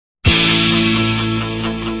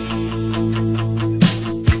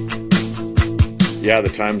Yeah, the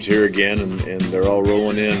time's here again, and they're all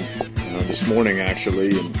rolling in this morning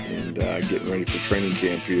actually, and getting ready for training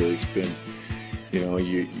camp here. It's been,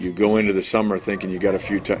 you go into the summer thinking you got a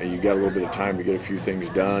little bit of time to get a few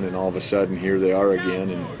things done, and all of a sudden here they are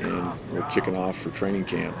again, and we're kicking off for training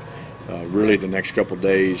camp. Really, the next couple of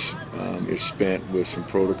days is spent with some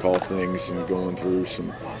protocol things and going through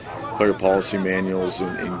some player policy manuals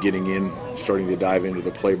and starting to dive into the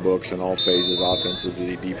playbooks in all phases,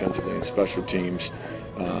 offensively, defensively, and special teams.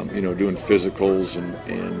 Doing physicals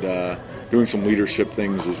and doing some leadership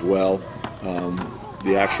things as well.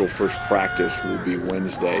 The actual first practice will be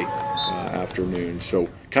Wednesday afternoon. So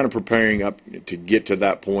kind of preparing up to get to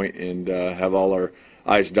that point and have all our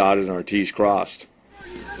I's dotted and our T's crossed.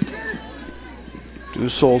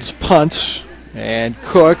 Dussault's punt, and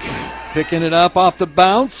Cook picking it up off the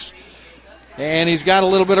bounce, and he's got a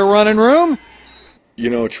little bit of running room.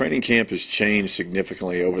 Training camp has changed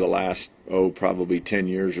significantly over the last, probably 10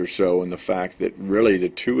 years or so, in the fact that really the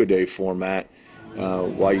two-a-day format,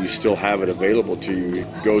 while you still have it available to you,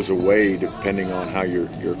 it goes away depending on how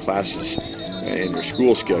your classes and your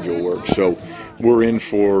school schedule works. So we're in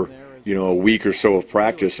for a week or so of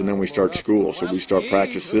practice, and then we start school. So we start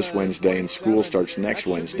practice this Wednesday, and school starts next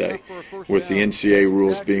Wednesday, with the NCAA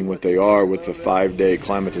rules being what they are, with the 5-day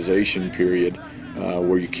acclimatization period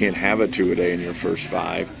where you can't have a two-a-day in your first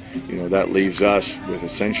 5. That leaves us with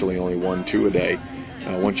essentially only 1 two-a-day.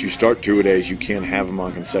 Once you start two-a-days, you can't have them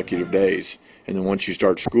on consecutive days. And then once you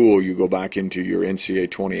start school, you go back into your NCAA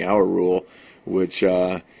 20-hour rule, which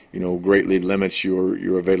greatly limits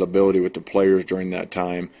your availability with the players during that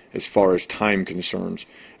time as far as time concerns.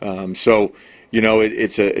 It's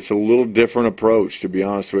a little different approach, to be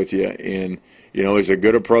honest with you. And is it a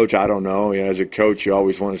good approach? I don't know. As a coach, you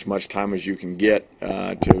always want as much time as you can get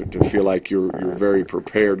to feel like you're very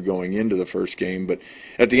prepared going into the first game. But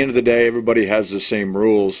at the end of the day, everybody has the same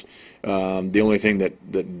rules. The only thing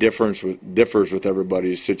that differs with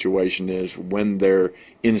everybody's situation is when their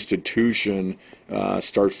institution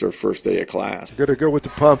starts their first day of class. Good to go with the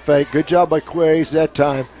pump fake. Good job by Quays that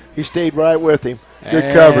time. He stayed right with him.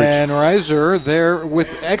 Good coverage. And Reiser there with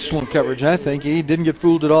excellent coverage. I think he didn't get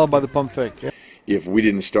fooled at all by the pump fake. Yeah. If we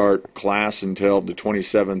didn't start class until the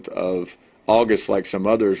 27th of August like some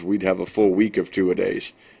others, we'd have a full week of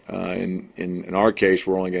two-a-days. In our case,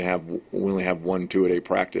 we only have 1 two-a-day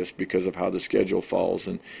practice because of how the schedule falls,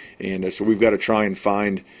 and so we've got to try and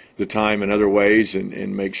find the time in other ways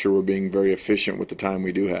and make sure we're being very efficient with the time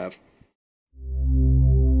we do have.